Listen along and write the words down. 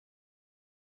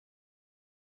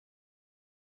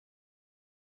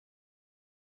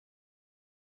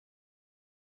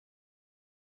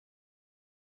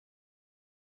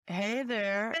Hey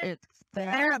there, it's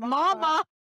There, that Mama.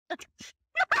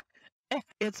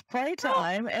 it's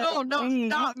playtime No, no,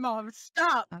 stop, Mom,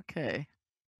 stop. Okay.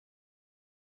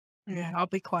 Yeah, I'll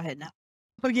be quiet now.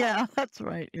 Oh yeah, that's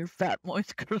right. You're Fat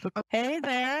Moist Cr1TiKal. Hey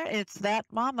there, it's that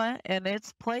Mama and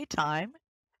it's playtime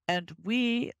and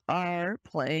we are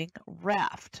playing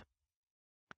Raft.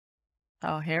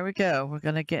 Oh, here we go. We're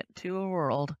gonna get into a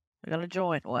world. We're gonna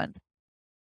join one.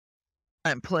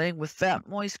 I'm playing with Fat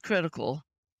Moist Cr1TiKal.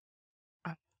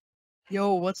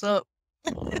 Yo, what's up?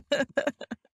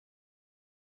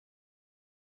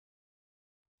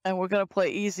 And we're gonna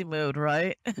play easy mode,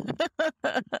 right?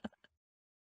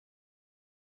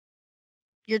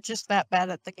 You're just that bad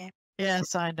at the game.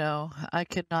 Yes, I know. I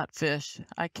cannot fish.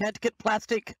 I can't get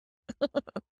plastic.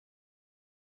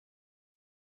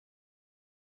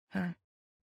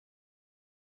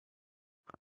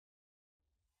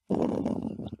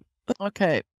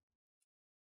 Okay.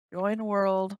 Join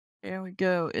world. Here we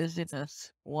go.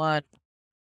 Izziness. 1.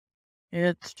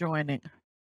 It's joining.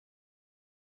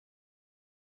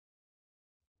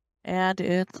 And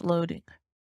it's loading.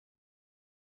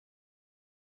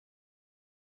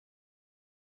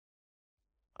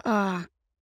 Ah.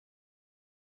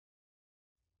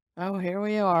 Oh, here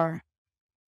we are.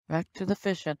 Back to the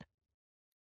fishing.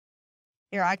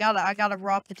 Here, I got a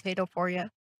raw potato for you.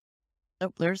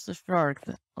 Oh, there's the shark.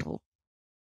 Oh.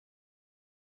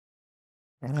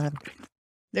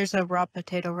 There's a raw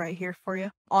potato right here for you.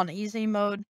 On easy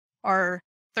mode, our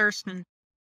thirst and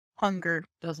hunger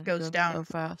Doesn't goes go down so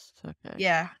fast. Okay.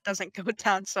 Yeah, doesn't go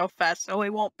down so fast, so we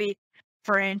won't be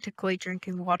frantically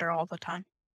drinking water all the time.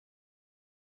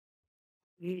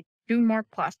 We do more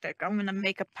plastic. I'm gonna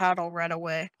make a paddle right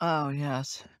away. Oh,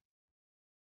 yes.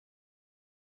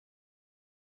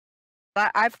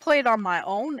 I've played on my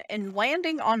own, and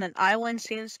landing on an island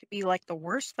seems to be like the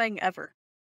worst thing ever.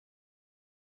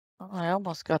 Oh, I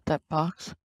almost got that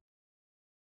box.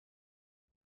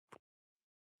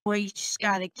 Well, you just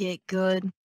gotta get good.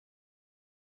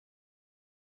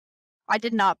 I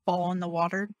did not fall in the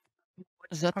water.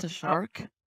 Is that the shark?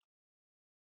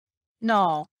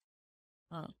 No.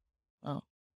 Oh. Oh.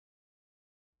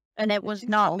 And it was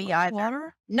not me either.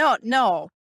 Water? No, no.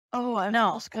 Oh, I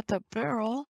almost got the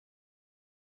barrel.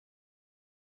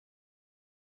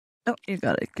 Oh, you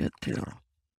got it good too.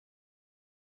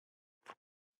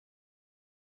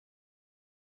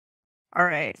 All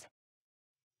right.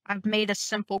 I've made a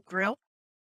simple grill.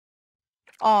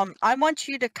 I want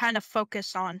you to kind of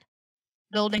focus on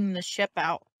building the ship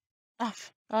out. Oh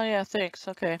yeah, thanks.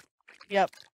 Okay.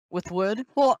 Yep. With wood?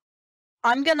 Well,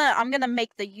 I'm gonna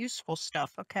make the useful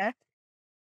stuff, okay?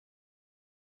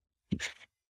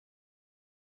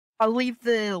 I'll leave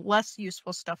the less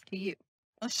useful stuff to you.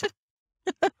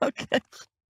 Okay.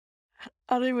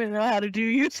 I don't even know how to do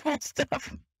useful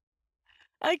stuff.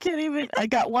 I can't even. I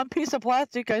got one piece of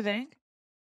plastic, I think.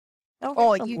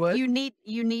 Oh, you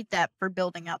need that for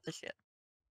building out the ship.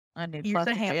 I need Here's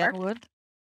plastic a hammer. and wood.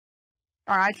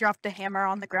 All right, I dropped a hammer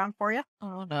on the ground for you.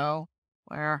 Oh no,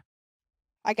 where?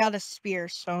 I got a spear,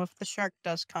 so if the shark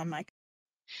does come,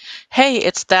 Hey,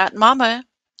 it's that Mama,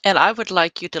 and I would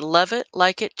like you to love it,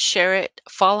 like it, share it,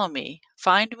 follow me.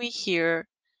 Find me here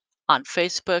on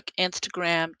Facebook,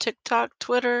 Instagram, TikTok,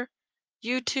 Twitter,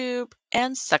 YouTube,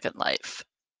 and Second Life.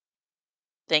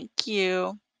 Thank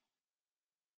you.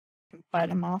 can fight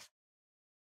him off.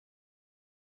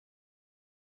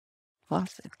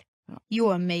 Plastic.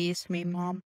 You amaze me,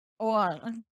 Mom. What?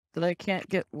 That I can't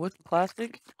get wood and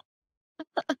plastic?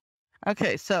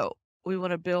 Okay, so we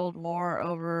want to build more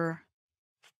over.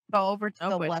 Go over to the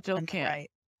I left still and can't.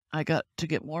 right. I got to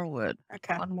get more wood.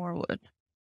 Okay. One more wood.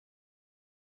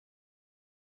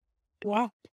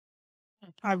 Wow.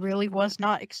 I really was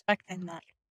not expecting that.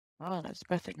 I wasn't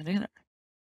expecting it either.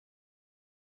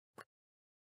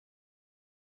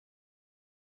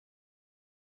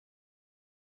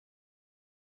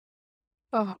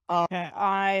 Oh, okay.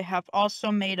 I have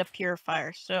also made a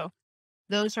purifier, so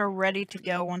those are ready to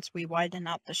go once we widen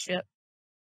out the ship.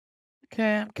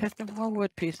 Okay, I'm catching more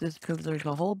wood pieces because there's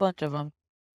a whole bunch of them.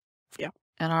 Yeah.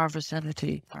 In our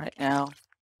vicinity right now.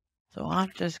 So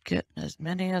I'm just getting as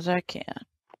many as I can.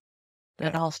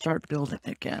 Then I'll start building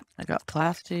again. I got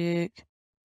plastic.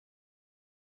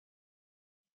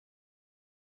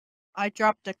 I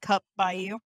dropped a cup by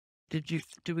you.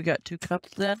 Do we got 2 cups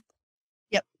then?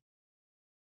 Yep.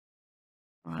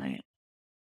 Right.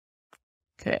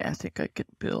 Okay, I think I can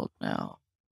build now.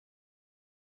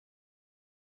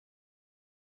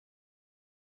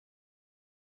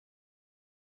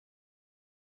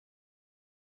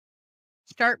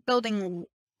 Start building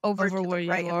over to where the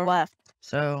right you and are? left.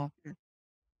 So,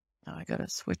 Now I gotta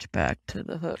switch back to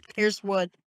the hook. Here's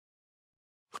wood.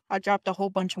 I dropped a whole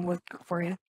bunch of wood for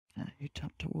you. You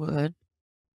jumped to wood.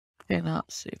 Okay, now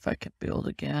let's see if I can build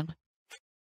again.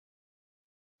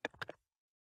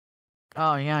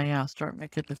 Oh, yeah. Start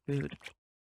making the food.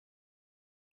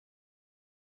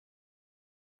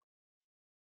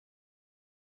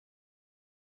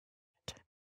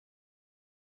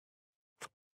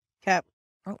 Okay.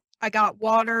 Oh. I got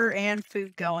water and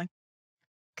food going.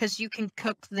 Because you can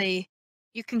cook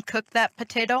that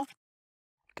potato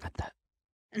Got that.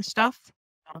 and stuff.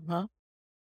 Uh-huh.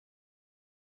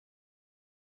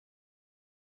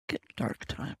 Get dark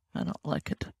time. I don't like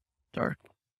it dark.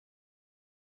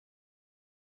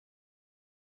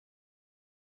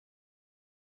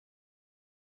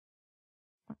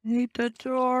 I need the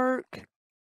dark.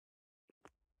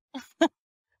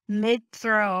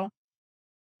 Mid-throw,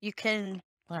 you can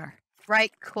There.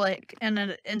 right click and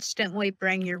it instantly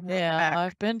bring your wood back.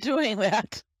 I've been doing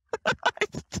that.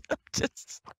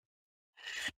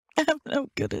 I'm no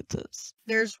good at this.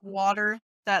 There's water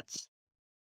that's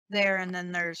there, and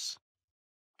then there's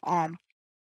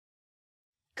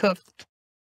cooked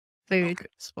food. Okay,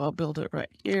 so I'll build it right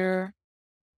here.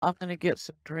 I'm gonna get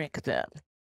some drink then.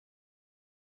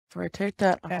 Before I take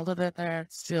that, Okay. hold it in there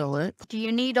and seal it. Do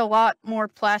you need a lot more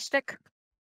plastic?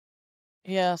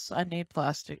 Yes, I need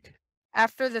plastic.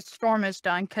 After the storm is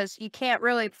done, because you can't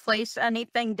really place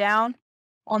anything down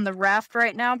on the raft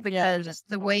right now because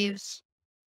the waves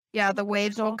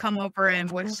will come over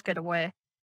and whisk it away.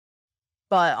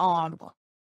 But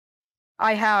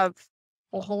I have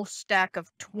a whole stack of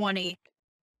 20.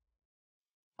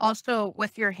 Also,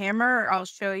 with your hammer, I'll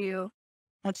show you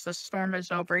once the storm is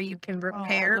over, you can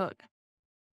repair Look.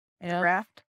 the Yeah.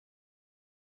 raft.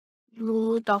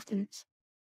 Little dolphins.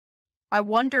 I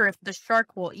wonder if the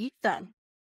shark will eat them.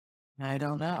 I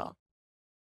don't know.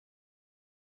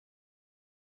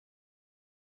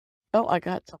 Oh, I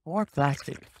got some more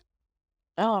plastic.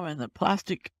 Oh, I'm in the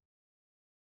plastic.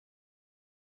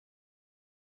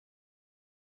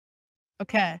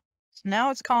 Okay, so now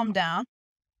it's calmed down.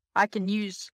 I can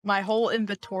use my whole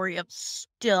inventory of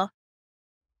stuff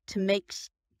to make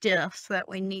stuff that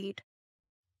we need.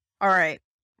 All right,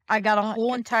 I got a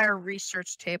whole entire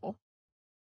research table.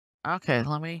 Okay,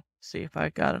 let me see if I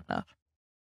got enough.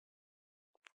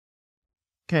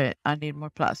 Okay, I need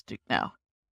more plastic now.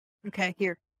 Okay,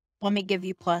 here. Let me give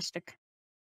you plastic.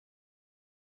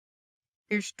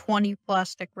 Here's 20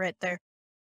 plastic right there.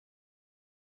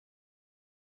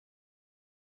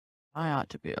 I ought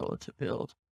to be able to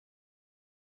build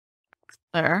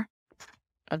there.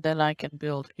 And then I can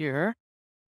build here.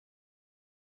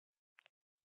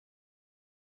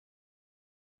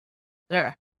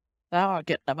 There. Now I'll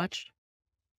get a much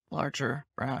larger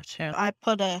raft. I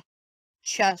put a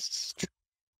chest.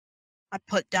 I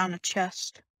put down a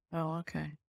chest. Oh,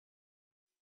 okay.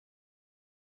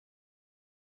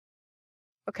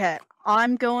 Okay,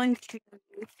 I'm going to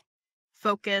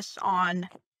focus on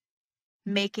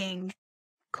making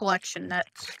collection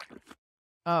nets.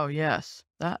 Oh, yes.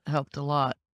 That helped a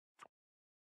lot.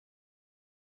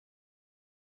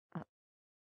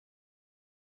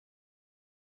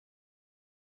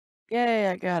 Yay,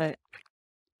 I got it.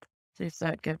 See if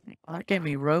that gave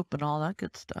me rope and all that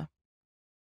good stuff.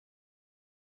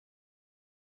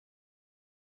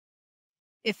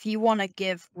 If you want to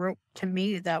give rope to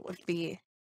me, that would be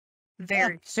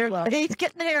very slow. He's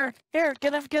getting there. Here,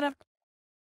 get him.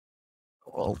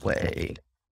 Go away.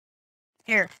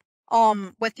 Here,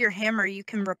 with your hammer, you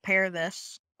can repair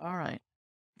this. All right.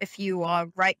 If you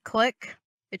right click,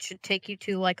 it should take you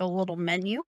to like a little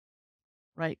menu.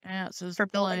 Right. Yeah, it says for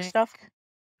building blank. stuff.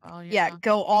 Oh, Yeah,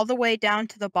 go all the way down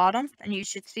to the bottom, and you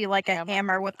should see like a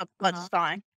hammer with a plus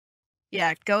sign.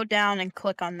 Yeah, go down and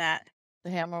click on that. The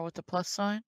hammer with the plus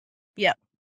sign? Yep.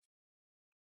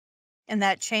 And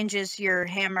that changes your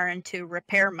hammer into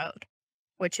repair mode,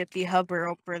 which if you hover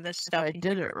over this stuff, I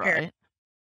did it repair. right.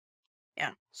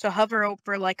 Yeah. So hover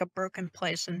over like a broken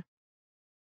place and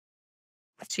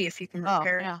see if you can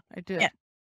repair it. Yeah, I did. Yeah.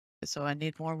 So I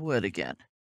need more wood again.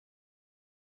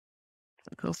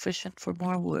 So go fishing for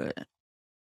more wood.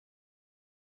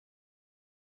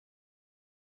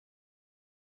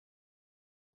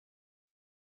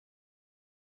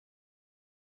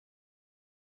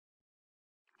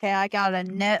 Okay, I got a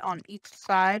net on each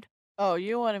side. Oh,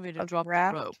 you wanted me to Of drop the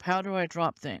raft. rope. How do I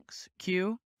drop things?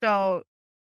 Q? So,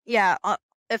 yeah,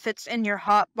 if it's in your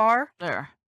hot bar. There.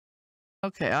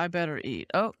 Okay, I better eat.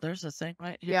 Oh, there's a thing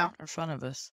right here in front of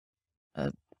us.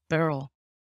 A barrel.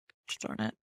 Darn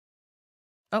it.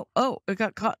 Oh, it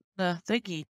got caught in the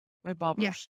thingy. My bobbers.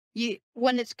 Yeah.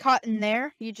 When it's caught in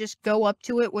there, you just go up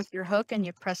to it with your hook and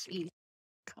you press E.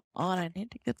 Come on, I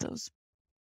need to get those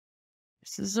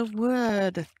pieces of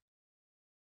wood.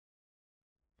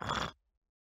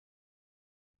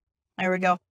 There we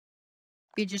go.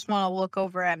 You just want to look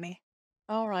over at me.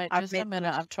 All right, I've just a made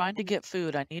minute. those. I'm trying to get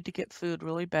food. I need to get food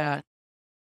really bad.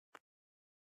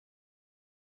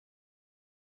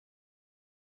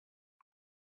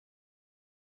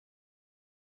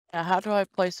 Now, how do I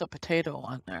place a potato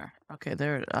on there? Okay,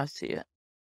 there, I see it.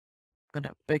 I'm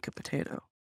gonna bake a potato.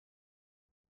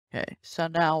 Okay, so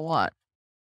now what?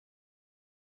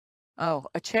 Oh,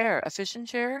 a chair, a fishing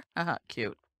chair?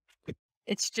 Cute.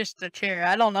 It's just a chair.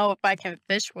 I don't know if I can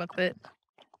fish with it,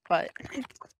 but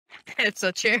it's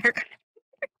a chair.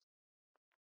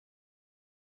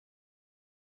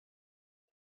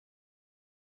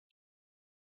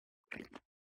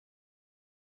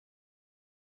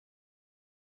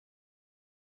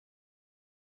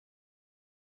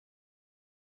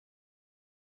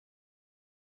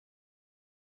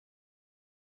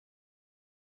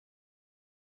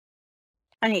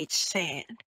 I need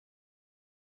sand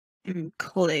and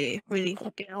clay. We need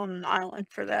to get on an island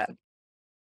for that.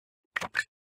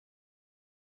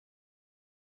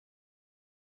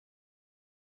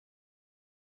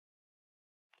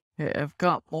 Okay, I've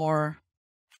got more.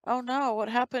 Oh no, what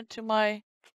happened to my...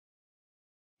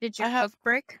 Did your I have... hook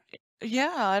break?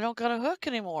 Yeah, I don't got a hook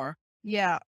anymore.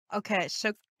 Yeah. Okay,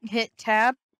 so hit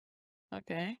tab.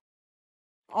 Okay.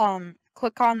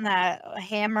 Click on that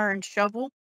hammer and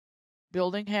shovel.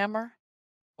 Building hammer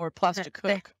or plastic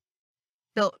hook?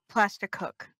 Built plastic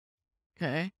hook.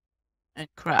 Okay. And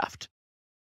craft.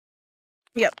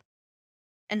 Yep.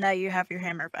 And now you have your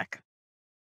hammer back.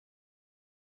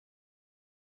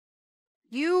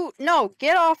 No,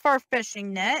 get off our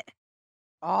fishing net.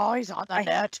 Oh, he's on the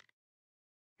net.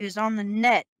 He's on the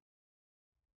net.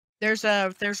 There's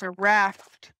a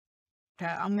raft.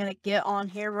 Okay, I'm gonna get on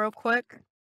here real quick.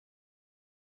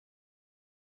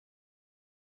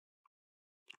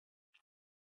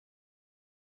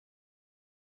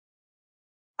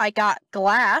 I got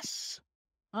glass.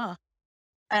 Huh.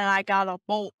 And I got a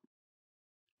bolt,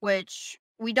 which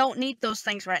we don't need those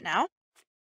things right now.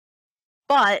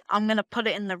 But I'm gonna put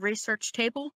it in the research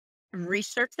table and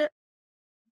research it.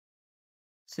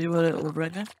 See what it will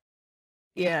bring in?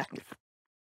 Yeah.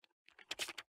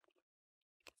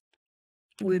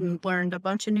 We've learned a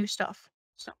bunch of new stuff.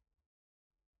 So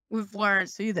we've learned.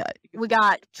 See that? We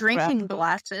got drinking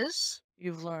glasses.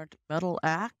 You've learned metal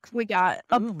axe. We got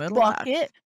a metal bucket.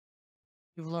 axe.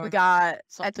 You've learned We got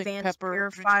something advanced pepper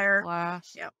purifier.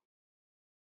 glass. Yep.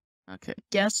 Okay.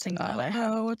 Guessing I what I don't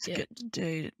know. It's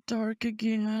getting dark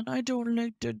again. I don't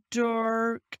like the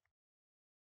dark.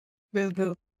 Boo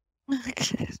boo.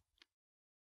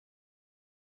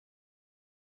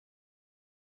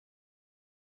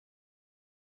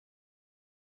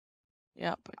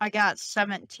 Yep. I got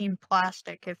 17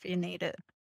 plastic if you need it.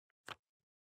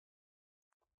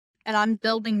 And I'm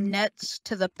building nets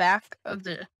to the back of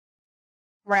the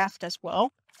raft as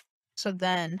well. So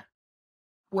then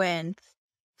when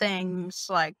things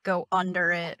like go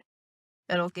under it,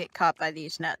 it'll get caught by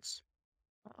these nets.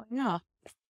 Oh, yeah.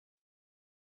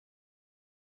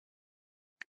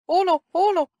 Oh no,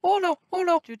 oh no, oh no, oh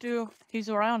no. What you do? He's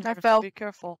around I here, fell. so be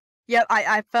careful. Yep,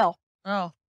 I fell.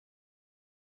 Oh.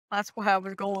 That's why I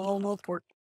was going all upward.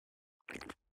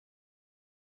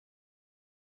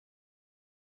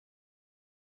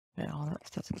 Yeah, all that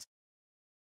stuff is...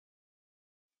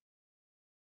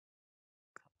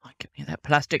 Come on, give me that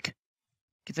plastic.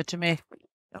 Give it to me.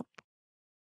 Nope.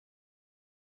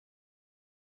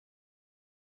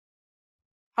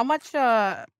 How much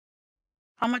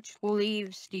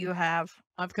leaves do you have?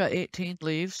 I've got 18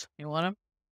 leaves. You want them?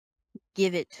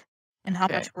 Give it. And how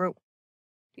Okay. much rope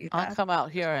do you I'll have? come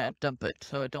out here and dump it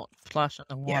so it don't splash in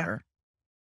the water.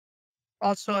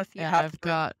 Also, if you And have I've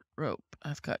got rope.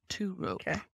 I've got 2 rope.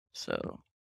 Okay. So,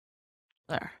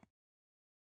 there.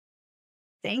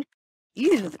 Thank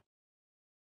you.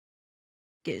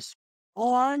 Is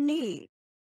all I need.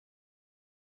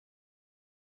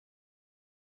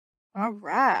 All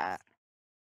right.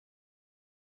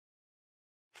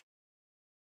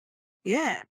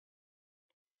 Yeah.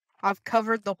 I've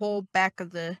covered the whole back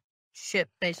of the ship,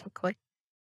 basically,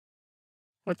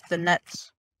 with the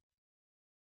nets.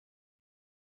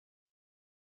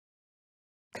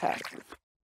 Okay.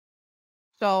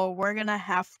 So we're gonna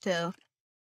have to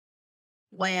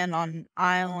land on an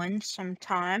island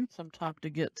sometime. Sometime to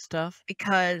get stuff.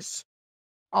 Because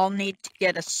I'll need to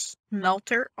get a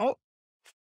smelter. Oh.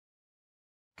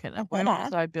 Okay, now Hold what on.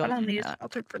 was I I building don't need a that?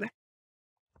 smelter for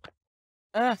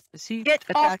that. Is he Get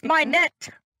off attacking my me? net!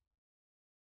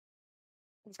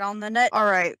 Found the net. All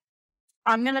right.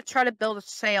 I'm gonna try to build a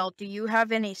sail. Do you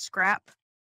have any scrap?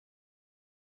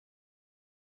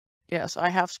 Yes, I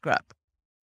have scrap.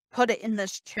 Put it in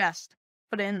this chest.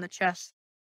 Put it in the chest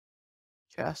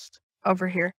Chest. over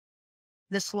here.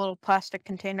 This little plastic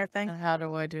container thing. And how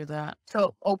do I do that?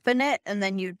 So open it and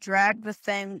then you drag the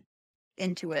thing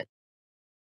into it.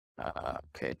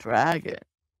 Okay, drag it.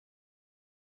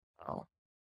 Oh,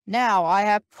 Now I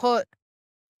have put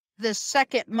the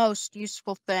second most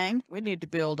useful thing. we need to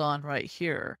build on right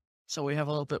here so we have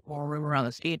a little bit more room around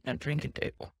this eating and drinking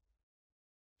table.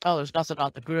 Oh, there's nothing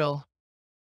on the grill.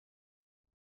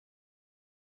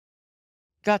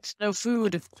 Got no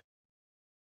food.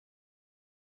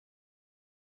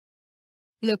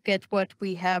 Look at what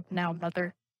we have now,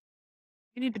 Mother.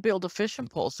 We need to build a fishing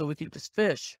pole so we can just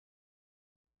fish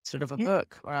instead of a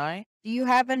hook, right? Do you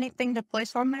have anything to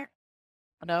place on there?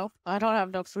 No, I don't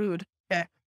have no food. Okay.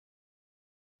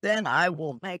 Then I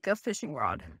will make a fishing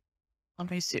rod. Let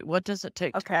me see. What does it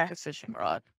take to make a fishing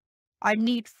rod? I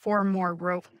need 4 more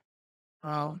rope.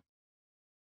 Oh.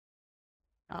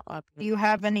 Do you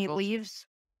have any leaves?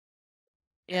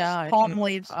 Yeah. Palm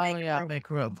leaves. Oh, yeah, make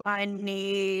rope. I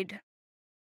need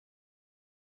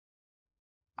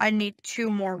 2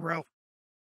 more rope.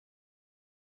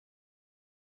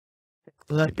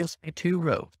 So that gives me 2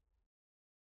 rope.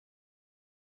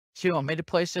 So you want me to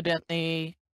place it in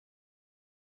the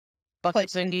bucket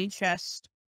thingy? Chest.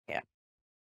 Yeah.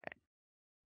 Okay.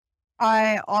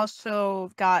 I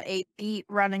also got a beet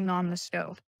running on the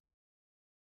stove.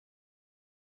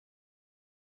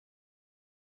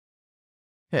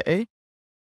 Okay.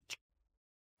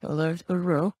 So there's the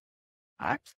rope.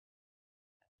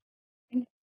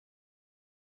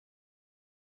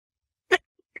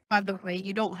 By the way,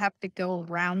 you don't have to go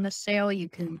around the sail. You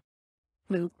can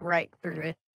move right through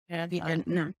it. And You didn't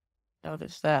know.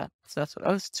 notice that. So that's what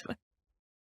I was doing.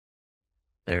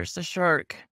 There's the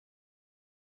shark.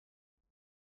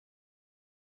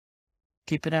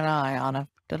 Keeping an eye on him.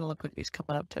 Doesn't look like he's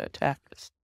coming up to attack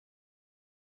us.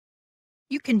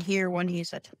 You can hear when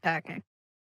he's attacking.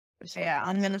 Yeah,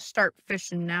 I'm gonna start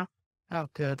fishing now. Oh,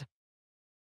 good.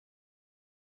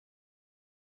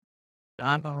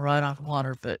 I'm alright on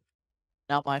water, but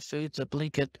now my food's a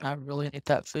blanket. I really need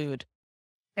that food.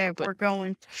 Okay, we're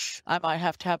going. I might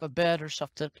have to have a bed or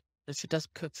something if it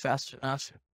doesn't cook fast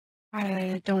enough.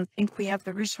 I don't think we have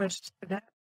the resources for that.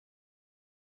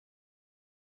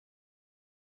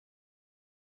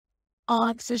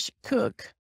 On fish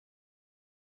cook.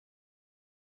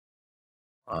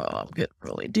 Oh, I'm getting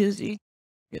really dizzy.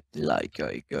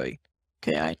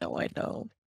 Okay, I know.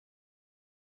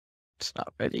 It's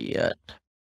not ready yet.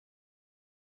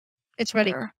 It's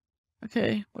ready.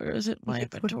 Okay, where is it? My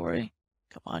inventory.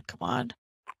 Come on.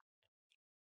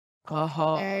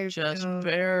 Oh, just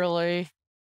barely.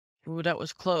 Ooh, that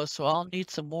was close, so I'll need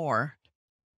some more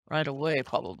right away,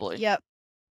 probably. Yep.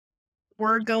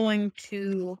 We're going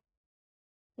to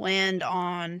land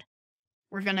on.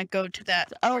 We're gonna go to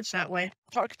that. Oh, it's that way.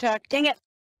 Shark attack. Dang it!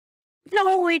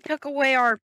 No, he took away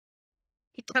our.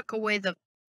 He took away the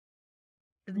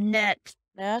net.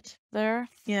 Net there?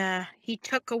 Yeah, he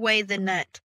took away the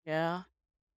net. Yeah.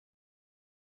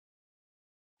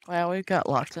 Well, we've got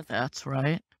lots of nets,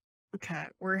 right? Okay,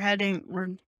 we're heading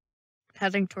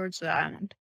towards the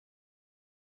island.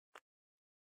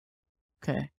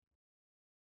 Okay.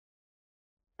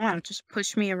 Wow, just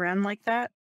push me around like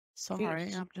that? Sorry,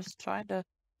 Jeez. I'm just trying to.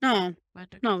 No,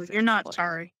 you're not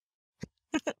sorry.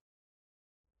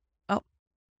 Oh,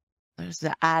 there's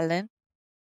the island.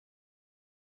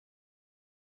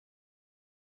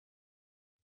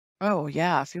 Oh,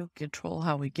 yeah, if you control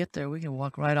how we get there, we can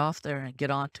walk right off there and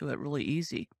get onto it really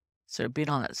easy. Instead of being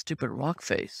on that stupid rock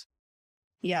face.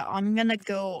 Yeah, I'm gonna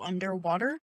go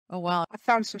underwater. Oh, wow. I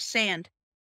found some sand.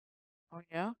 Oh,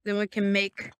 yeah? Then we can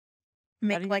make do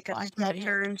you like a find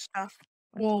smelter and stuff.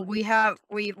 What Well,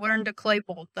 we learned a clay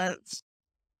bolt. That's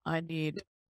I need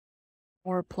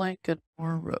more plank and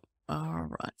more rope. All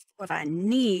right. what I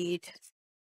need.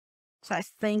 So I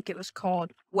think it was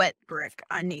called wet brick.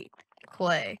 I need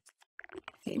clay.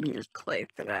 I need clay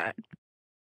for that.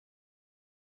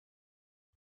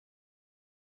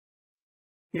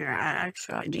 Yeah,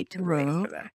 I need to wait for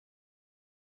that.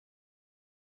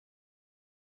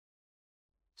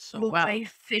 So, Well, wow. my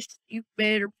fish, you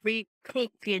better be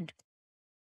cooking.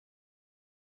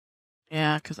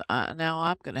 Yeah, because now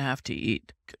I'm going to have to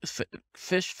eat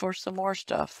fish for some more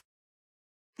stuff.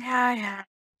 Yeah.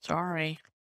 Sorry.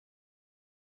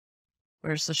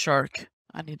 Where's the shark?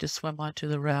 I need to swim onto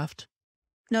the raft.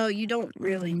 No, you don't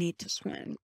really need to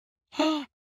swim. Okay,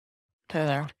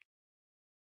 there.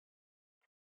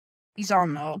 He's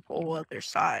on the whole other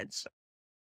side. So.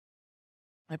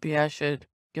 Maybe I should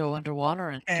go underwater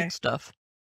and Okay. kick stuff.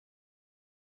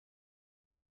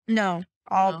 No,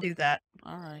 I'll No? do that.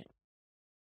 All right.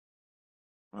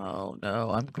 Oh no,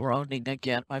 I'm groaning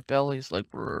again. My belly's like,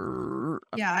 I'm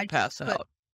Yeah, gonna pass out.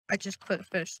 I just put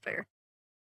fish there.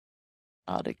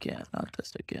 Not again. Not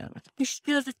this again. You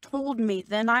should have told me.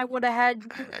 Then I would have had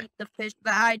you eat the fish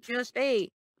that I just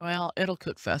ate. Well, it'll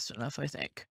cook fast enough, I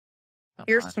think. Come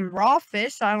Here's on. some raw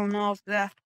fish. I don't know if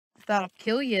that'll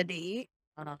kill you to eat.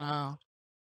 I don't know.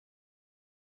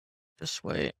 Just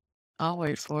wait. I'll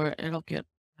wait for it. It'll get,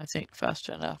 I think, fast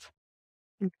enough.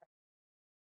 Okay.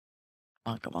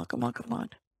 Come on, come on, come on, come on.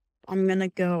 I'm gonna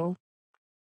go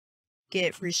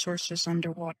get resources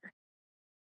underwater.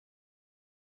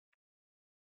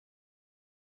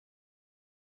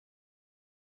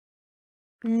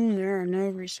 There are no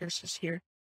resources here.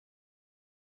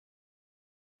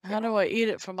 How do I eat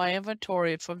it from my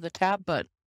inventory from the tab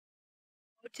button?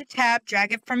 Go to tab,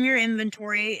 drag it from your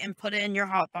inventory, and put it in your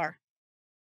hotbar.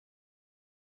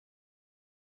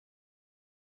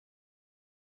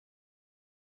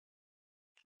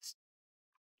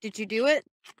 Did you do it?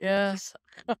 Yes.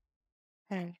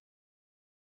 Okay.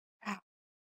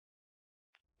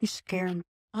 You scare me.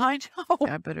 I know.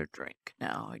 I better drink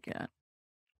now again.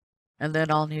 And then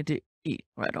I'll need to eat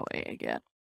right away again.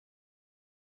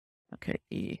 Okay,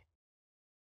 E.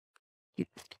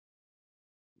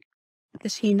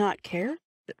 Does he not care?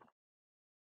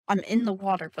 I'm in the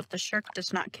water, but the shark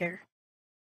does not care.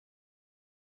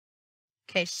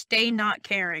 Okay, stay not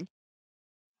caring.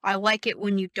 I like it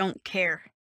when you don't care.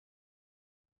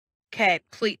 Okay,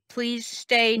 please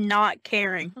stay not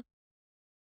caring.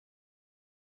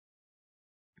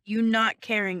 You not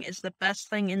caring is the best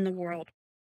thing in the world.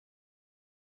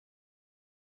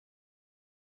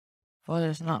 Well,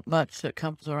 there's not much that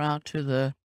comes around to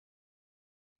the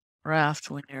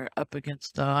raft when you're up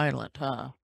against the island, huh?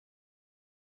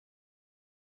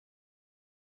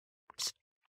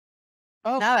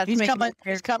 Oh, Now that's he's making coming. me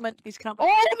scared. He's coming. He's coming.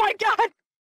 Oh my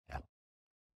god!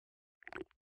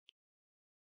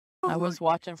 I was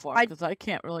watching for him because I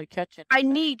can't really catch it. I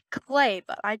need clay,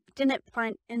 but I didn't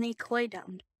find any clay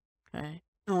down. Okay.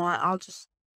 No,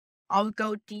 I'll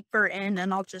go deeper in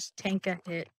and I'll just tank a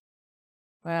hit.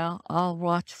 Well, I'll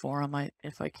watch for him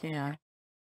if I can.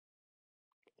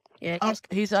 Yeah,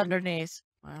 He's underneath.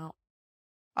 Well,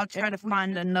 I'll try to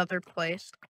find another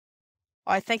place.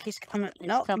 Oh, I think he's coming.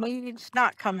 No, he's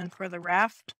not coming for the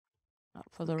raft. not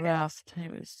for the raft. He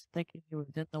was thinking he was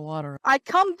in the water. I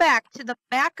come back to the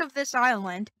back of this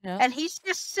island, Yeah. and he's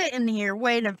just sitting here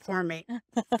waiting for me.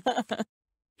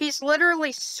 He's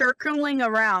literally circling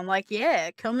around like,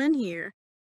 yeah, come in here.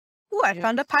 Ooh, I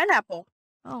found a pineapple.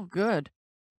 Oh, good.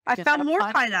 I Can found have more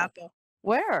pineapple. pineapple.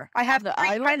 Where? I have the 3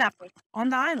 island? pineapple on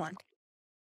the island.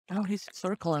 Oh, he's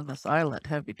circling this island,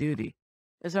 heavy duty.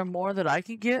 Is there more that I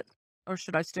can get, or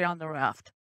should I stay on the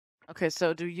raft? Okay,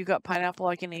 so do you got pineapple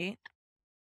I can eat?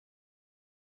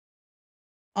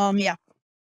 Yeah.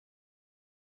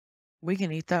 We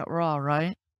can eat that raw,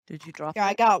 right? Did you drop Yeah,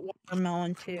 I it? got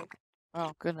watermelon too.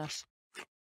 Oh, goodness.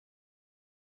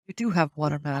 You do have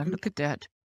watermelon. Look at that.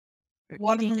 You're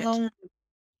eating it. Watermelon.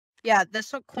 Yeah,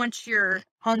 this will quench your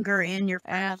hunger and your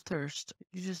And thirst.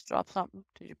 Did you just drop something?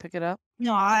 Did you pick it up?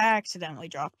 No, I accidentally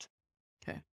dropped.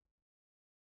 Okay.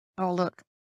 Oh, look.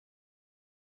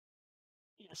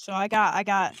 Yeah, so I got.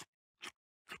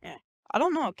 Yeah, I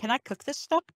don't know. Can I cook this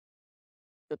stuff?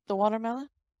 Cook the watermelon?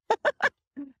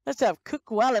 Let's have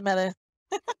cooked watermelon.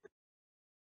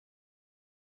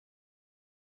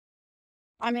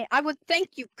 I mean, I would think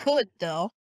you could,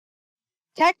 though.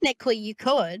 Technically, you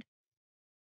could.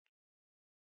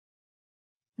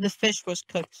 The fish was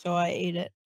cooked, so I ate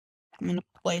it. I'm gonna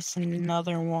place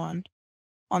another one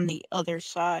on the other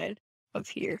side of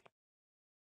here.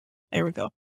 There we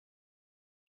go.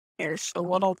 Here, so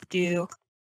what I'll do,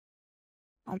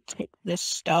 I'll take this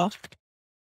stuff.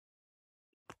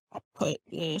 I'll put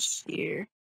this here.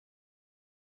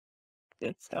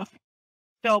 Good stuff.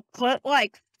 So put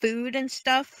like food and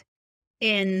stuff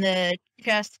in the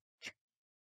chest.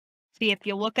 See, if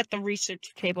you look at the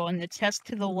research table in the chest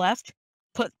to the left,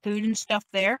 put food and stuff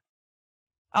there.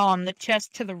 The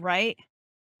chest to the right,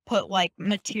 put like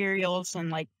materials and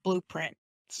like blueprints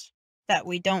that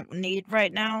we don't need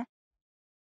right now.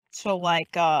 So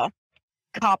like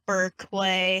copper,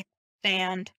 clay,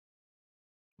 sand.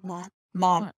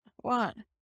 Mom. What?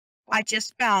 I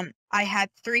just found I had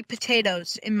 3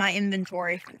 potatoes in my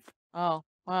inventory. Oh,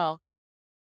 well.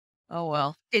 Oh,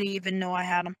 well. Didn't even know I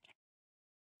had them.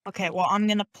 Okay, well, I'm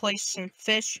gonna place some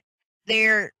fish.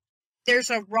 There's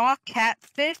a raw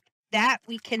catfish That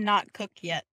we cannot cook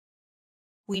yet.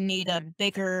 We need a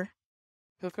bigger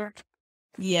Cooker?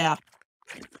 Yeah,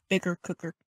 bigger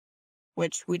cooker,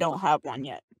 which we don't have one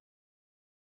yet.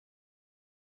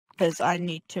 Because I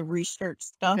need to research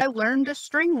stuff. I learned a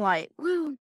string light.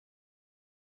 Woo!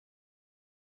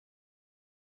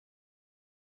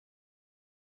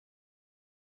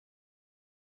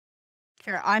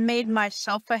 Here, I made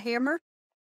myself a hammer.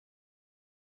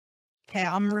 Okay,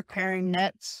 I'm repairing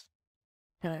nets.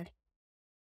 Okay.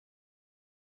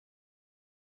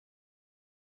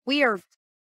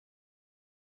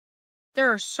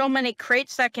 There are so many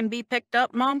crates that can be picked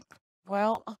up, Mom.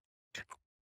 Well,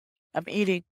 I'm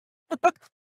eating.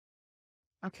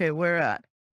 Okay, where at?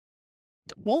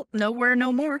 Won't nowhere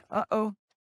no more. Uh-oh.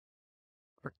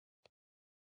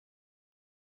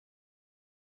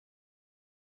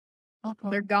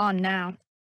 They're gone now.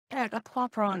 Yeah, I got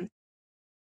plopper on.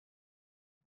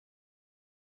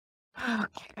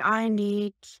 Okay, I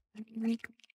need.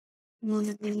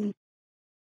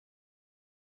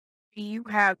 You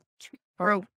have two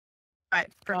rope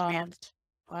for hands.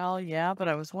 Well, yeah, but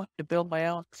I was wanting to build my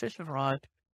own fishing rod.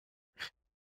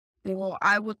 Well,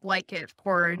 I would like it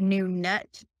for a new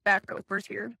net back over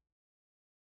here.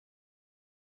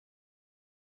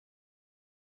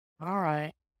 All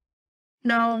right.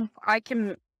 No, I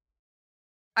can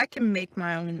make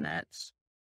my own nets.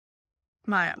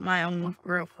 My own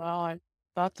rope. Well, I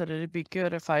thought that it'd be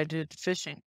good if I did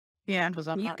fishing. Yeah, 'Cause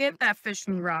I'm you not- get that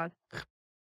fishing rod.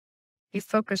 You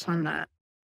focus on that.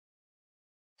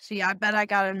 See, I bet I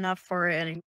got enough for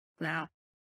it now.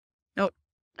 Nope,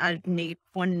 I need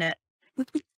one net.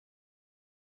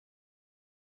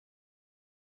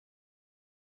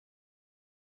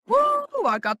 Woo!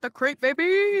 I got the crate,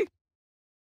 baby!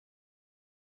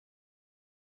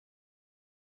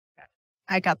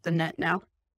 I got the net now.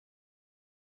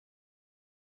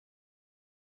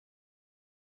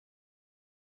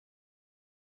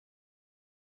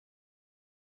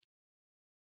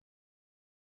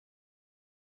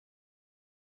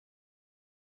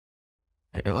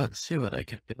 Hey, let's see what I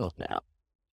can build now.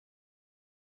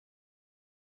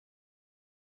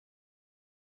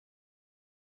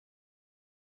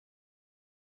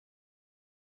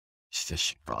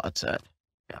 Fishing rods at.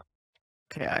 Yeah.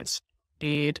 Okay, I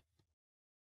need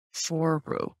 4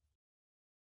 rope.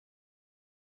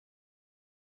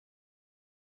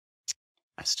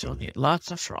 I still need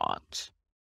lots of rods.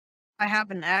 I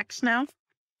have an axe now,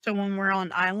 so when we're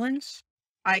on islands,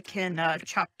 I can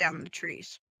chop down the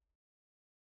trees.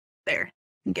 There,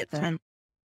 and get Okay.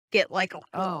 get like a whole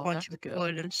Oh, bunch that's of good.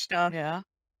 wood and stuff. Yeah.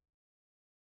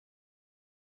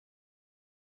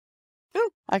 Ooh,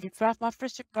 I can craft my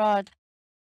fishing rod.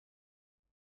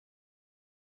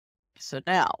 So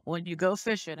now, when you go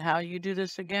fishing, how you do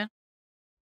this again?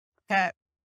 Okay,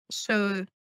 so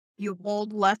you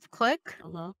hold left click,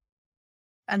 Uh-huh.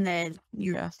 and then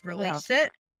you Yes, release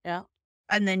it, Yeah.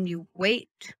 and then you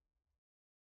wait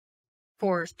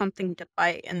for something to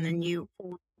bite, and then you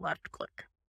hold left click.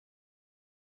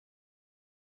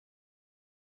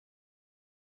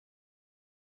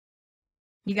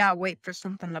 You gotta wait for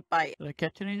something to bite. Did I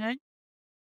catch anything?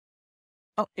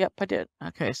 Oh, yep, I did.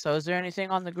 Okay, so is there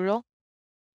anything on the grill?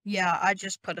 Yeah, I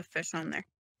just put a fish on there.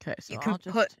 Okay, so You I'll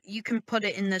can just... you can put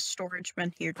it in this storage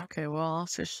bin here, Okay, well, I'll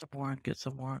fish some more and get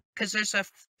some more. because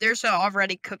there's a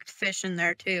already cooked fish in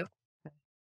there too.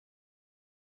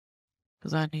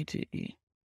 Because I need to eat.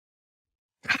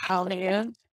 How he is?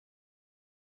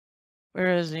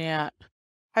 Where is he at?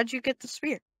 How'd you get the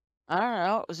spear? I don't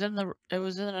know. It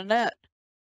was in a net.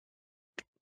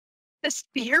 The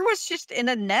spear was just in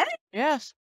a net?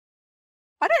 Yes.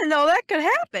 I didn't know that could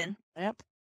happen. Yep.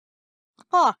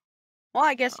 Huh. Well,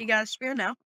 I guess you got a spear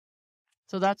now.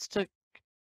 So that's to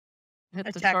hit the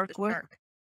Attack shark the with? shark.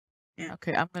 Yeah.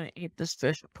 Okay, I'm gonna eat this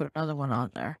fish and put another one on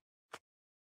there.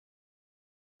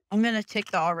 I'm gonna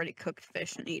take the already cooked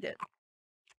fish and eat it.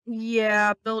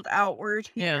 Yeah, build outward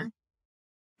here. Yeah.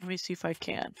 Let me see if I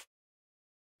can.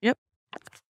 Yep.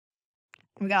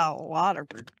 We got a lot of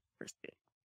room for fish.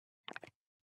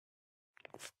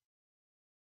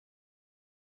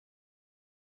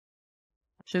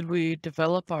 Should we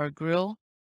develop our grill?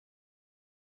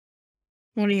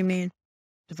 What do you mean?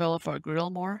 Develop our grill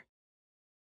more?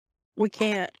 We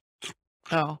can't.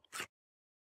 Oh.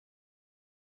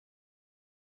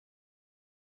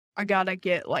 I gotta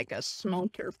get like a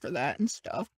smelter for that and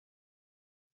stuff.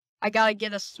 I gotta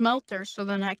get a smelter so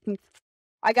then I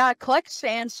gotta collect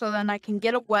sand so then I can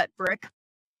get a wet brick.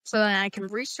 So then I can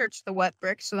research the wet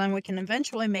brick so then we can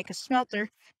eventually make a smelter.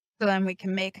 So then we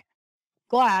can make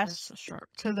glass. That's a shark.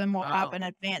 So then we'll have Uh-oh. an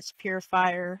advanced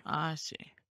purifier. I see.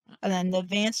 And then the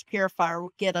advanced purifier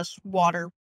will get us water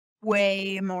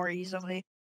way more easily.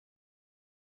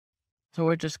 So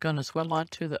we're just gonna swim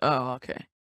onto the. Oh, okay.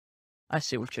 I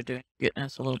see what you're doing. Getting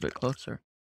us a little bit closer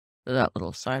to that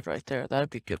little side right there. That'd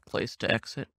be a good place to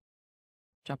exit.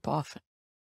 Jump off.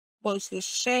 Close this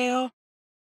sail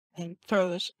and throw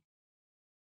this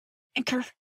anchor.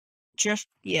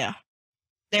 Yeah.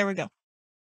 There we go.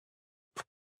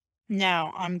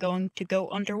 Now I'm going to go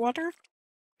underwater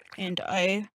and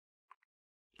I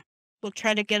will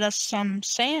try to get us some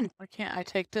sand. Why can't I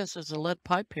take this? There's a lead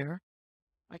pipe here.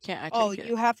 Why can't I take Oh, it?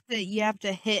 you have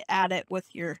to hit at it with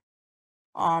your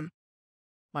My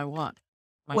what?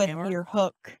 My with hammer? your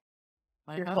hook.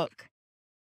 My Your hook? hook.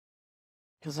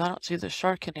 Because I don't see the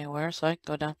shark anywhere, so I can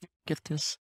go down here and get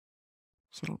these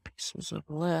little pieces of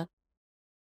lead.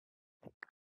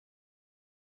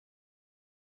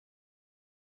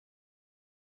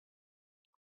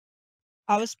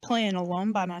 I was playing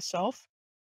alone by myself.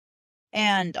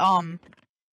 And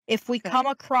if we come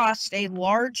across a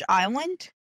large island,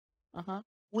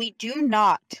 we do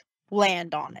not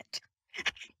land on it.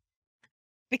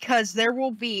 Because there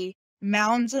will be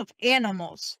mounds of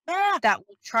animals that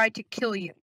will try to kill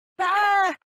you.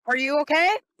 Are you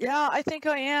okay? Yeah, I think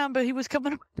I am, but he was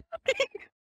coming.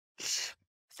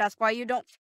 That's why you don't.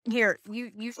 Here,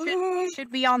 you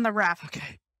should be on the raft.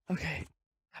 Okay.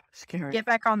 That was scary. Get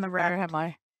back on the raft. Where am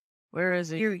I? Where is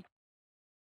he? Here.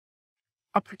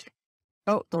 Up.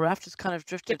 Oh, the raft is kind of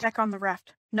drifted. Get back on the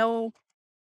raft. No,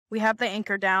 we have the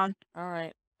anchor down. All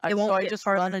right. It won't so I get just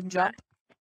farther run than and jump. that.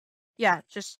 Yeah,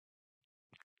 just.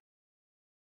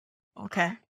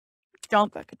 Okay.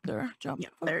 Jump Back up there. Jump. Yeah,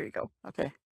 there you go.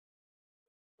 Okay.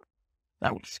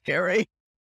 That was scary.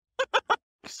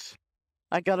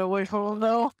 I gotta wait for him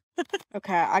though.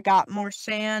 Okay, I got more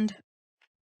sand.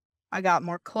 I got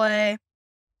more clay.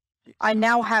 I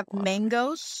now have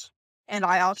mangoes, and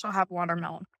I also have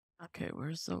watermelon. Okay,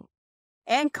 where's the...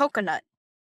 And coconut.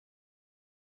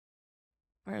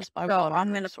 Where's my So water I'm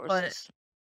gonna resources? put it.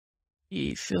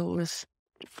 Ye fill with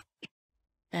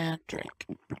and drink.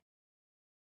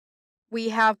 We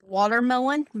have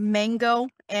watermelon, mango,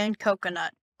 and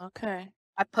coconut. Okay.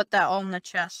 I put that all in the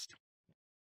chest.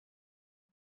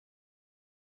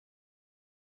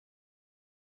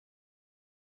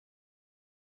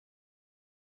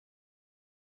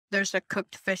 There's a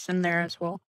cooked fish in there as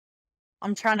well.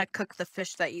 I'm trying to cook the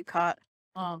fish that you caught.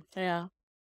 Oh, yeah.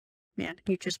 Man,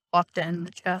 you just plopped it in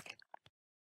the chest.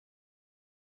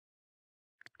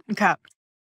 Okay.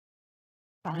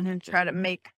 I'm gonna try to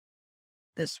make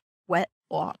this wet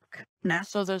block now.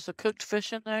 So there's a cooked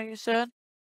fish in there, you said?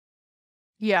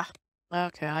 Yeah.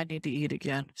 Okay, I need to eat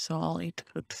again, so I'll eat the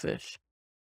cooked fish.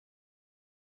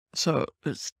 So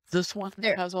it's this one that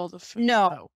There. has all the fish? No,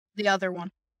 Oh, the other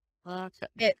one.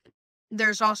 okay.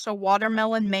 There's also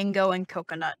watermelon, mango, and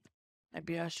coconut.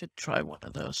 Maybe I should try one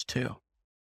of those too.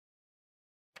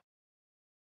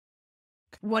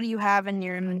 What do you have in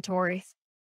your inventory?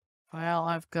 Well,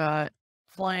 I've got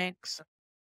planks,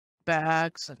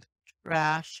 bags, and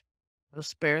trash. The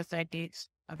spare thingies.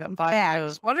 I've got 5 of Bags.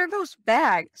 those. What are those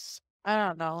bags? I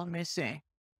don't know. Let me see.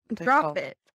 They Drop call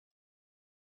it.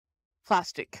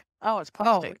 Plastic. Oh, it's Oh,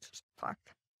 plastic. it's just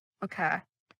plastic. Okay.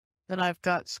 Then I've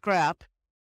got scrap.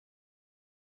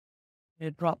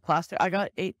 It dropped plastic. I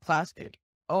got 8 plastic.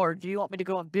 Or do you want me to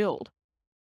go and build?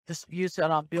 Just use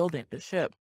that on building the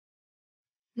ship.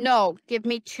 No, give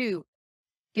me 2.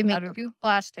 Give me I don't- 2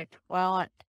 plastic. Well,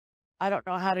 I don't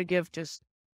know how to give just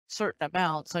certain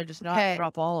amounts. I just know how Okay. to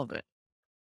drop all of it.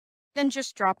 Then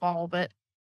just drop all of it.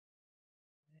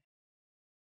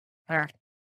 There.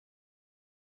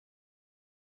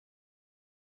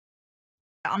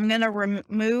 I'm gonna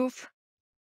remove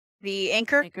the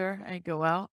anchor. Anchor and go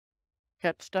out.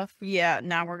 Catch stuff. Yeah,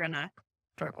 now we're gonna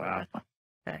Drop it out.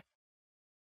 Okay.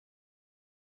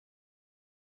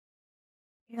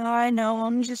 Yeah, I know.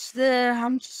 I'm just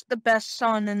the best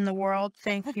son in the world.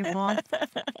 Thank you, Mom.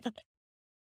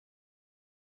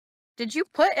 Did you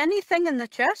put anything in the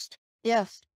chest?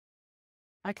 Yes.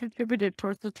 I contributed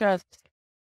towards the chest.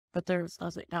 But there's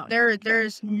nothing now.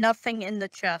 There's nothing in the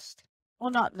chest. Well,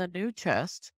 not in the new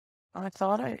chest. I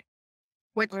thought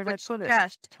Which Where'd I put it?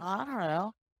 chest? I don't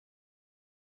know.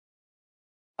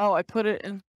 Oh, I put it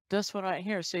in this one right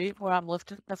here. See where I'm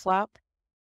lifting the flap?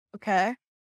 Okay.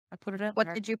 I put it in What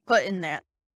there. did you put in that?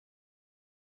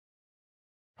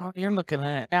 Oh, you're looking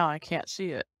at it now. I can't see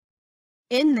it.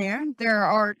 In there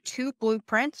are 2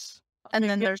 blueprints, and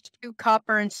then yeah. there's 2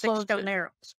 copper and 6 So stone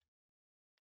arrows.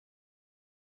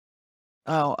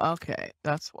 Oh, okay.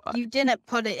 That's why. You didn't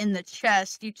put it in the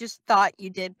chest. You just thought you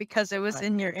did because it was Right.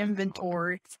 in your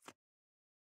inventory.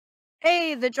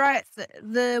 Hey,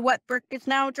 the wet brick is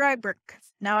now dry brick.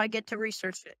 Now I get to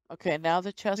research it. Okay, now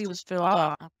the chest is filled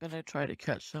up. I'm gonna try to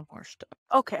catch some more stuff.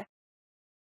 Okay.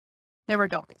 There we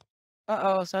go.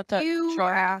 Uh-oh, is that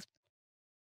shark?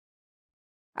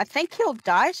 I think he'll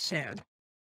die soon.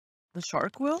 The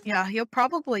shark will? Yeah, he'll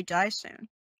probably die soon.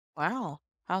 Wow.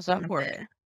 How's that work?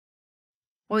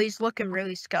 Well, he's looking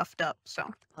really scuffed up, so.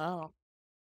 Oh.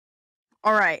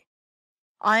 All right.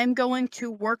 I'm going to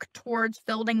work towards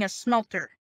building a smelter.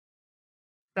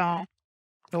 So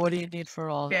what do you need for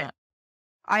all that?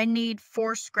 I need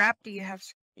 4 scrap.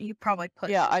 You probably put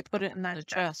Yeah, I put it in the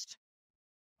chest.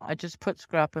 I just put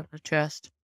scrap in the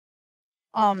chest.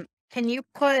 Can you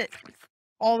put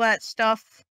all that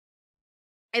stuff,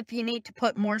 if you need to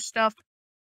put more stuff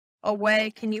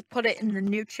away, can you put it in the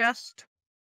new chest?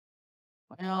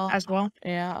 Well, as well?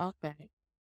 Yeah, okay.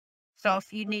 So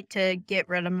if you need to get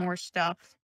rid of more stuff,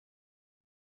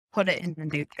 put it in the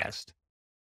new chest.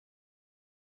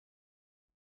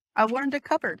 I learned a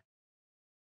cupboard.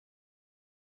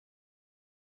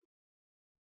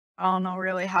 I don't know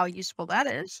really how useful that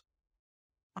is.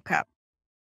 Okay.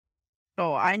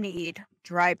 So I need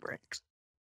dry bricks.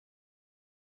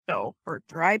 So for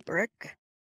dry brick,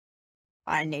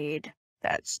 I need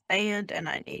that sand and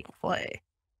I need clay.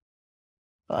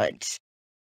 But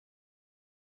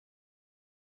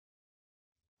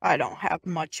I don't have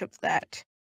much of that.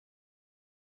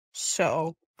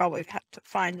 So probably have to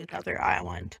find another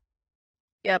island.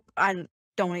 Yep, I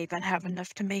don't even have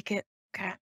enough to make it.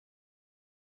 Okay.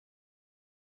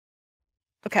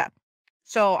 Okay.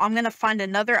 So I'm gonna find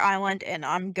another island and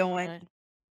I'm going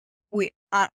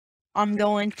I'm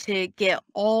going to get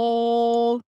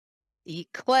all the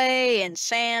clay and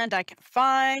sand I can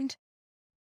find.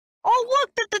 Oh,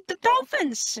 look, the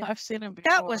dolphins! I've seen them before.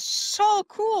 That was so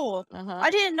cool. I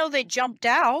didn't know they jumped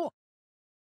out.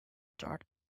 Darn.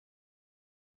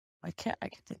 I can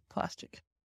take plastic.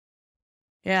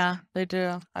 Yeah, they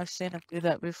do. I've seen them do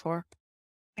that before.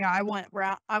 Yeah, I went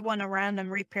around and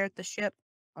repaired the ship.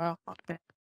 Oh, okay.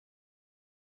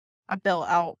 I built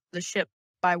out the ship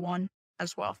by one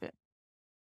as well.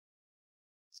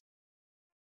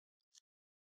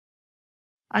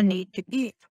 I need to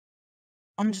eat.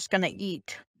 I'm just gonna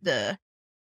eat the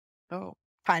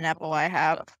pineapple I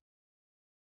have.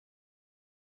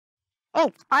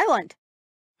 Oh, island.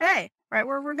 Hey, right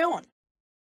where we're going.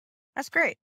 That's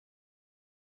great.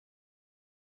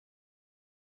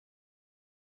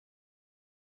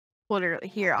 Literally,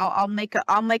 here, I'll make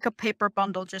a paper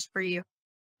bundle just for you.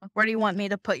 Where do you want me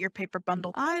to put your paper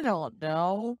bundle? I don't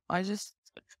know.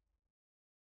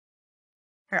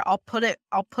 Here, I'll put it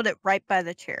right by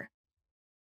the chair.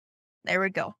 There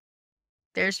we go.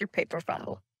 There's your paper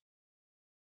bundle.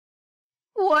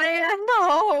 What?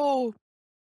 No.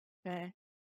 Okay.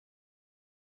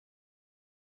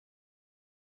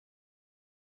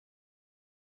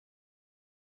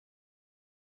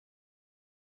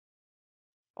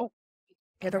 Oh,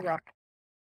 hit a rock.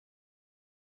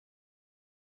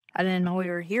 I didn't know we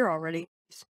were here already.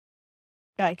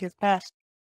 Gotta get past.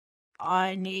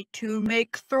 I need to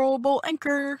make throwable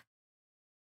anchor.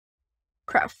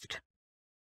 Craft.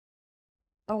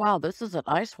 Oh, wow, this is a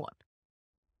nice one.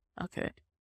 Okay.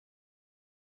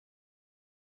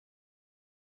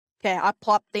 Okay, I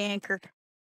plopped the anchor.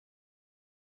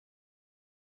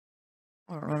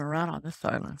 We'll run around on this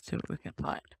island, see what we can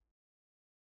find.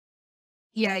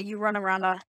 Yeah, you run around,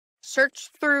 search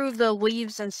through the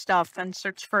leaves and stuff and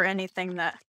search for anything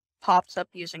that pops up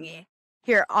using E.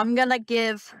 Here, I'm gonna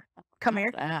give, come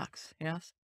here. Axe,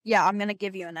 yes? Yeah, I'm gonna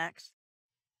give you an axe.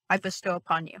 I bestow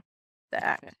upon you the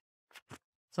axe. Okay.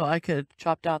 So I could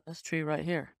chop down this tree right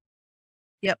here.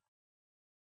 Yep.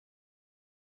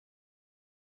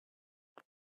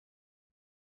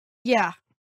 Yeah,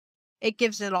 it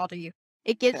gives it all to you.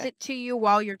 It gives it to you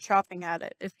while you're chopping at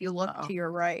it, if you look to your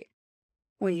right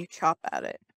when you chop at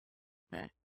it.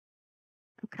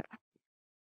 Okay.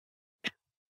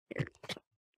 Here.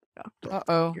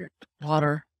 Uh-oh.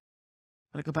 Water.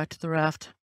 Gotta go back to the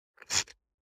raft.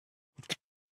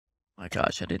 My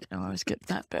gosh, I didn't know I was getting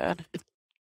that bad.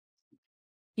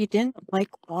 You didn't like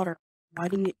water. Why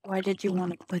did you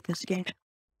want to play this game?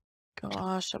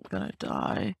 Gosh, I'm gonna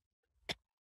die.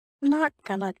 I'm not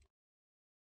gonna.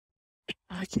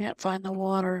 I can't find the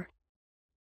water.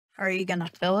 Are you gonna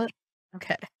fill it?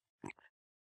 Okay.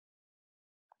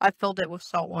 I filled it with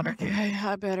salt water. Okay,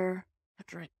 I better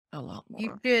drink a lot more.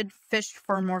 You should fish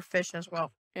for more fish as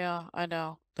well. Yeah, I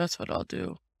know. That's what I'll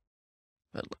do.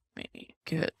 But let me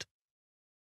get...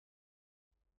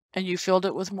 And you filled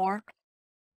it with more?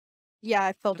 Yeah,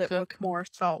 I filled it with more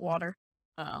salt water.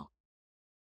 Oh.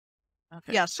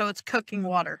 Okay. Yeah, so it's cooking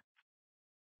water.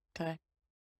 Okay.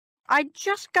 I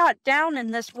just got down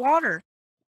in this water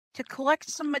to collect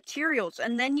some materials,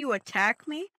 and then you attack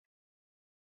me?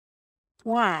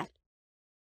 Wow.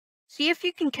 See if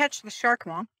you can catch the shark,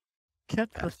 Mom.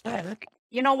 Catch the shark?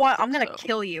 You know what? I'm Think gonna so.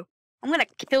 kill you. I'm gonna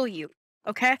kill you.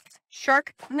 Okay?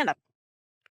 Shark,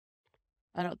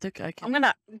 I don't think I I'm can.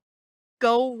 gonna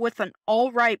go with an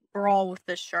all-right brawl with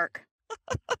this shark.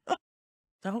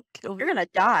 Don't kill You're me. gonna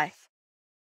die.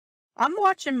 I'm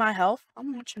watching my health.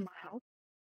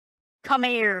 Come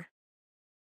here.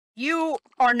 You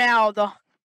are now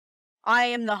I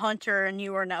am the hunter, and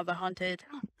you are now the hunted.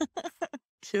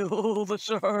 Kill the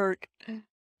shark.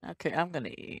 Okay, I'm gonna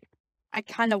eat. I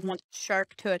kind of want the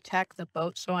shark to attack the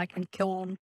boat so I can kill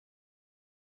him.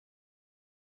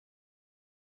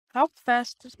 How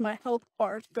fast does my health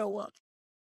bars go up?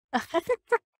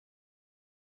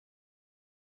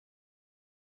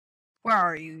 Where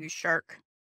are you, you shark?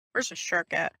 Where's the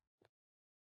shark at?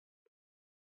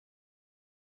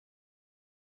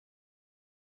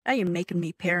 Now you're making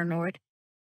me paranoid.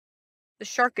 The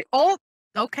shark. Oh,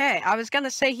 okay. I was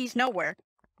gonna say he's nowhere,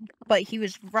 but he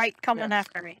was right coming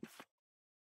after me.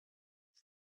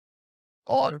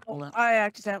 Oh, I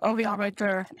accidentally. Oh, yeah, right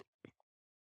there.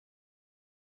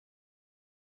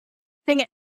 Dang it.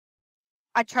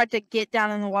 I tried to get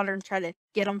down in the water and try to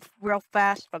get him real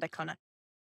fast, but I couldn't.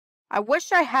 I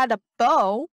wish I had a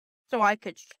bow so I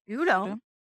could shoot him.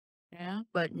 Yeah.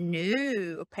 But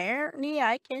no, apparently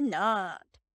I cannot.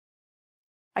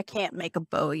 I can't make a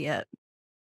bow yet.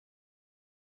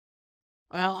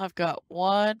 Well, I've got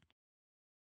 1,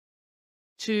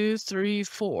 2, 3,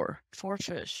 4. 4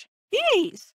 fish.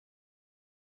 Jeez!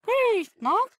 Jeez,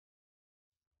 Mom.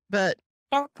 But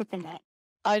Start cooking that.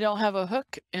 I don't have a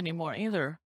hook anymore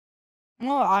either.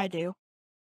 Well, I do.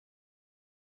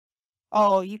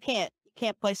 Oh, you can't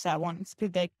place that one. It's too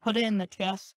big. Put it in the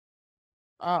chest.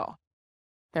 Oh.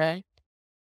 Okay.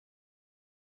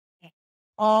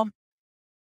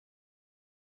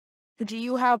 Do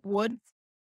you have wood?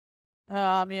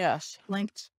 Yes.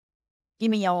 Linked.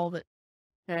 Give me all of it.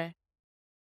 Okay.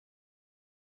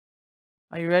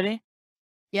 Are you ready?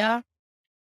 Yeah.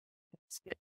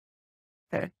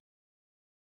 Okay.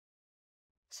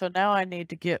 So now I need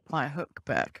to get my hook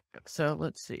back. So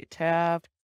let's see. Tab.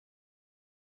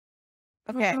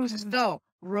 Okay. So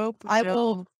Rope.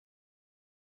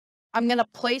 I'm gonna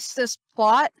place this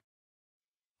plot.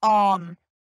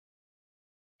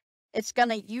 It's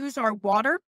gonna use our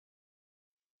water,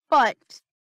 but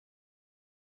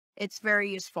it's very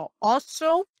useful.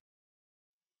 Also,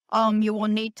 you will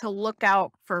need to look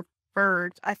out for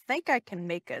birds. I think I can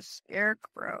make a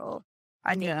scarecrow.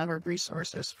 I need more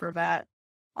resources for that.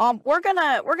 We're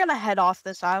gonna head off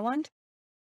this island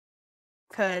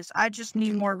because I just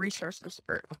need more resources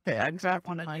for. Okay, I grabbed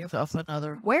myself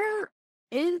another. Where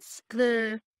is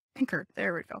the anchor?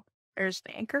 There we go. There's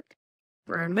the anchor.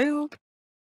 Remove.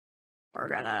 We're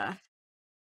gonna.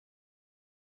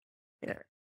 Here.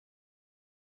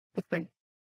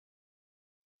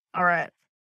 All right.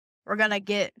 We're gonna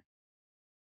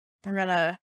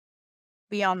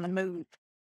be on the move.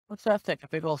 What's that thing? A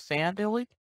big old sand dilly?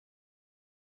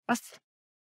 What's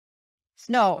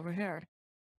no? Over here.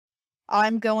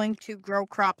 I'm going to grow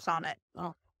crops on it.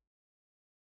 Oh.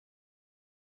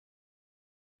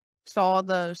 So all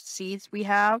the seeds we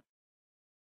have,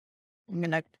 I'm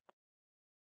gonna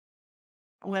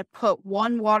put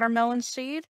 1 watermelon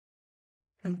seed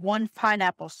and 1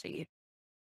 pineapple seed.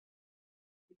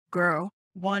 Grow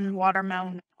 1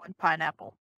 watermelon, 1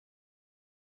 pineapple.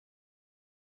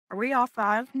 Are we off the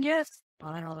island yet?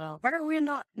 I don't know. Why are we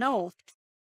not? No.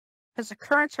 Because the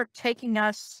currents are taking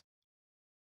us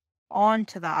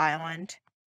onto the island.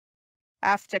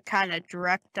 Have to kind of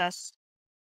direct us,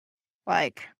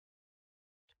 like,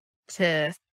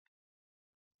 to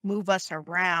move us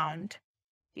around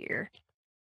here.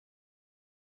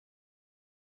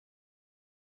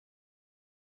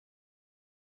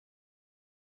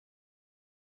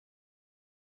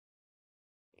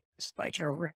 Spike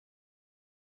over.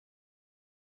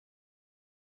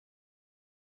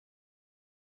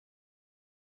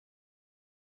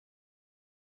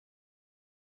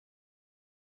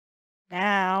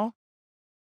 Now,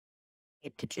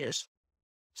 need to just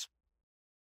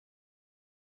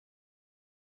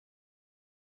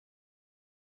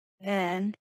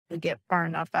then we get far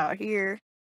enough out here.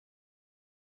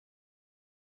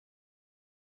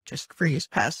 Just freeze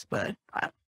past, but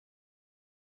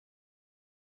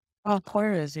Oh,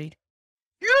 where is he?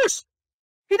 yes,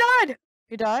 he died.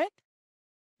 He died?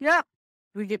 Yep,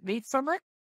 We get meat from it?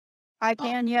 I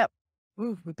can. Yep,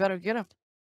 Ooh, we better get him.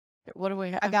 What do we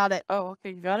have? I got it. Oh,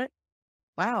 okay, you got it?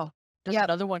 Wow. Does Yep.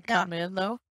 another one Yeah. come in,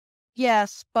 though?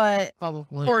 Yes, but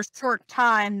Probably. for a short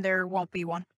time there won't be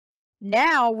one.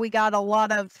 Now we got a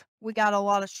lot of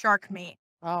shark meat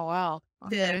Oh, wow.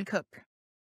 to cook.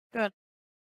 Good.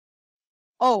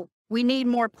 Oh, we need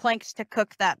more planks to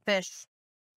cook that fish.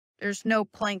 There's no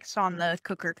planks on the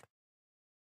cooker.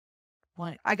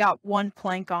 What? I got one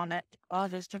plank on it. Oh,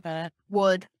 just a minute.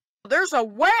 Wood. There's a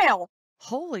whale!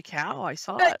 Holy cow, I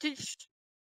saw That it. just,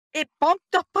 it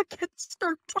bumped up against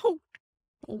our boat.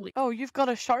 Holy. Oh, you've got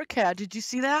a shark hat. Did you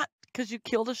see that? Because you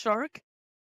killed a shark?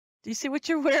 Do you see what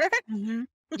you're wearing? Mm-hmm.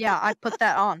 Yeah, I put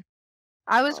that on.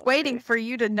 I was waiting Okay. for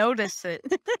you to notice it.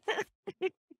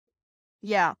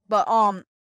 Yeah, but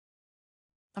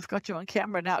I've got you on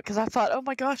camera now because I thought, oh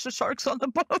my gosh, the shark's on the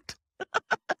boat.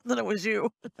 Then it was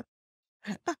you.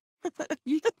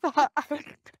 you thought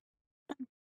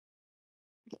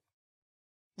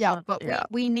yeah, Well, but yeah.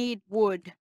 we need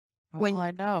wood when Well,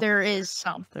 I know. there is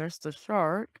some. There's the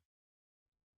shark,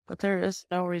 but there is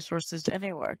no resources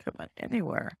anywhere coming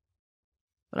anywhere.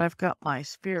 But I've got my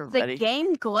spear The ready.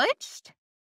 game glitched?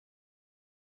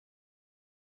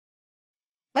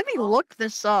 Let me look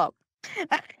this up.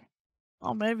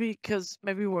 Oh, maybe because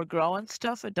maybe we're growing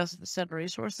stuff. It doesn't send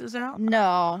resources out.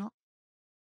 No.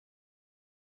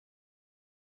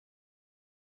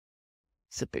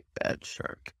 It's a big bad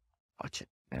shark. Watch it.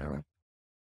 There.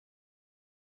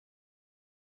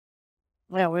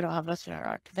 Yeah, we don't have nothing in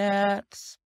our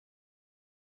nets.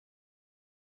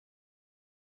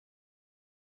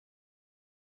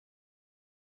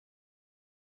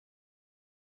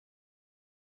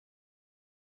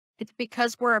 It's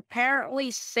because we're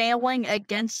apparently sailing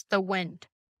against the wind.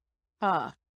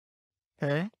 Huh.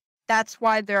 Okay. That's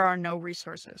why there are no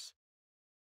resources.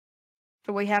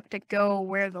 So we have to go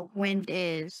where the wind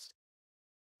is.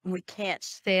 And we can't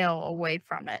sail away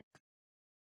from it.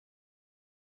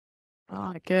 Well,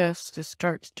 I guess just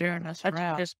start steering us That's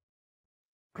around. just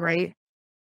great.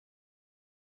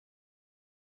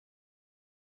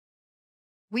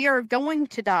 We are going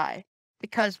to die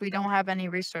because we don't have any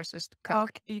resources to cook.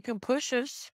 Okay, you can push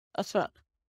us. That's what.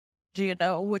 Do you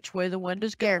know which way the wind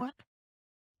is Here. going?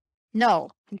 No,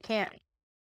 you can't.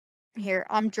 Here,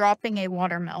 I'm dropping a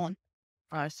watermelon.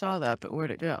 I saw that, but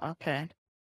where'd it go? Okay.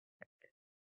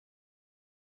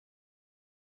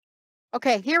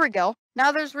 Okay, here we go.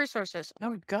 Now there's resources.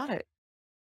 Now we've got it.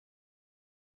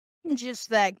 Just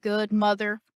that good,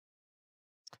 mother.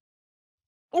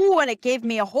 Oh, and it gave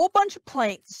me a whole bunch of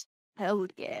planks. Hell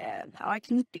yeah. Now I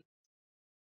can do.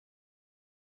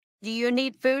 Do you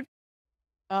need food?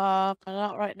 Not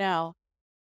right now.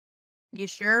 You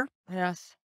sure?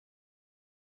 Yes.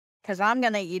 Because I'm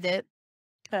going to eat it.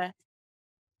 Okay.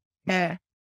 Yeah.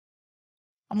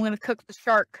 I'm going to cook the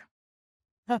shark.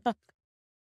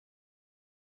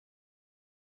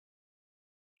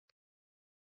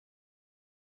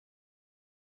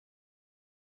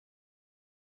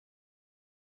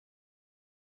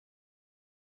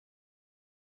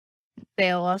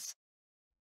 Sail us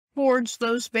towards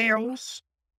those barrels.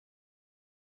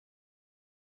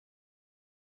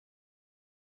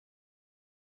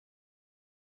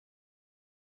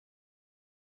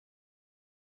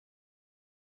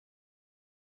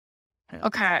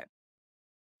 Okay.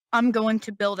 I'm going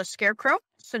to build a scarecrow.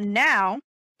 So now,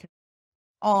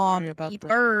 about the that.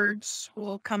 birds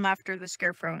will come after the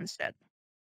scarecrow instead.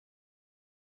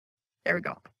 There we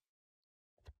go.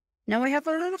 Now we have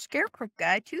a little scarecrow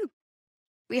guy too.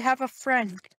 We have a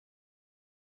friend.